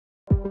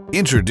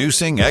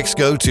Introducing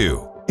XGO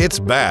 2. It's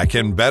back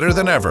and better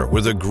than ever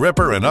with a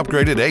gripper and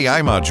upgraded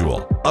AI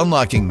module,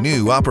 unlocking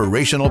new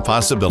operational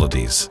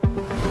possibilities.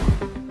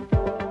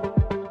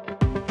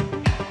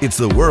 It's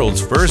the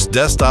world's first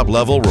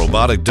desktop-level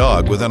robotic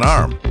dog with an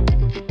arm.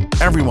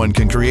 Everyone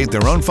can create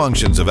their own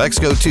functions of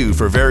XGO 2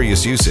 for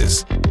various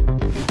uses.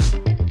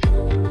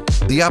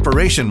 The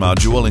operation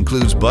module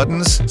includes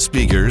buttons,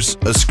 speakers,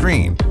 a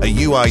screen, a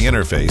UI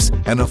interface,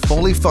 and a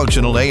fully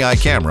functional AI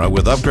camera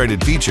with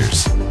upgraded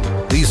features.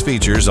 These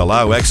features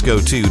allow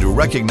XGO 2 to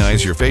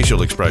recognize your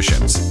facial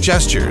expressions,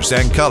 gestures,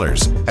 and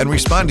colors, and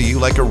respond to you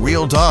like a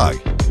real dog.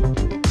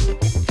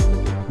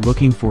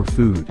 Looking for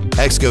food.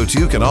 XGO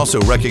 2 can also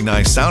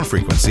recognize sound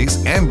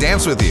frequencies and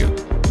dance with you.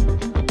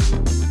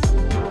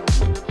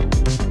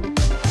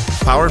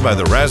 Powered by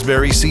the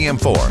Raspberry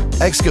CM4,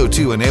 XGO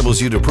 2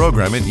 enables you to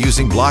program it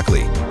using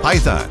Blockly,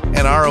 Python,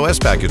 and ROS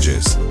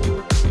packages.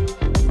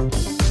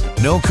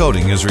 No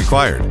coding is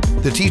required.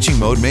 The teaching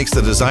mode makes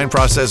the design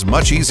process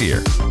much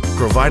easier,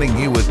 providing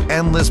you with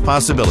endless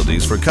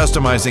possibilities for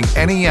customizing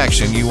any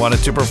action you want it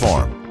to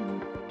perform.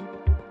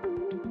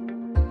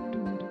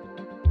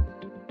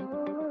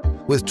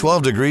 With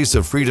 12 degrees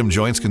of freedom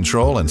joints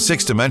control and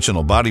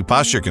 6-dimensional body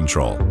posture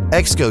control,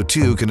 XGO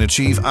 2 can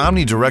achieve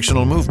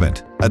omnidirectional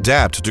movement,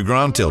 adapt to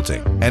ground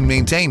tilting, and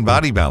maintain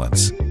body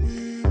balance.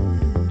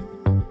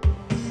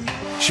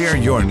 Share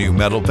your new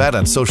metal pet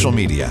on social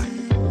media.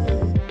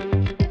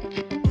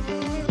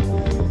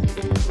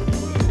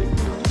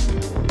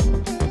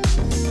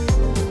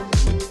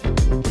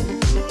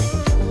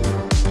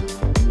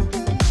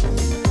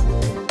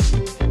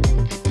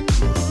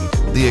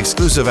 The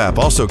exclusive app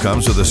also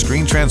comes with a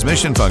screen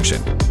transmission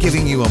function,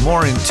 giving you a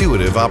more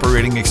intuitive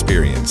operating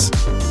experience.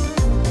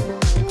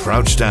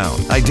 Crouch down,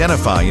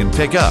 identify, and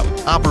pick up.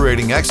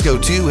 Operating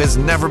XGO 2 has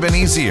never been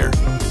easier.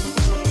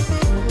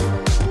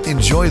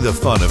 Enjoy the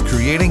fun of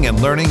creating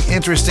and learning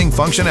interesting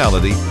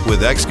functionality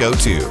with XGO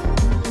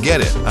 2.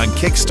 Get it on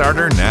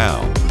Kickstarter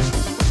now.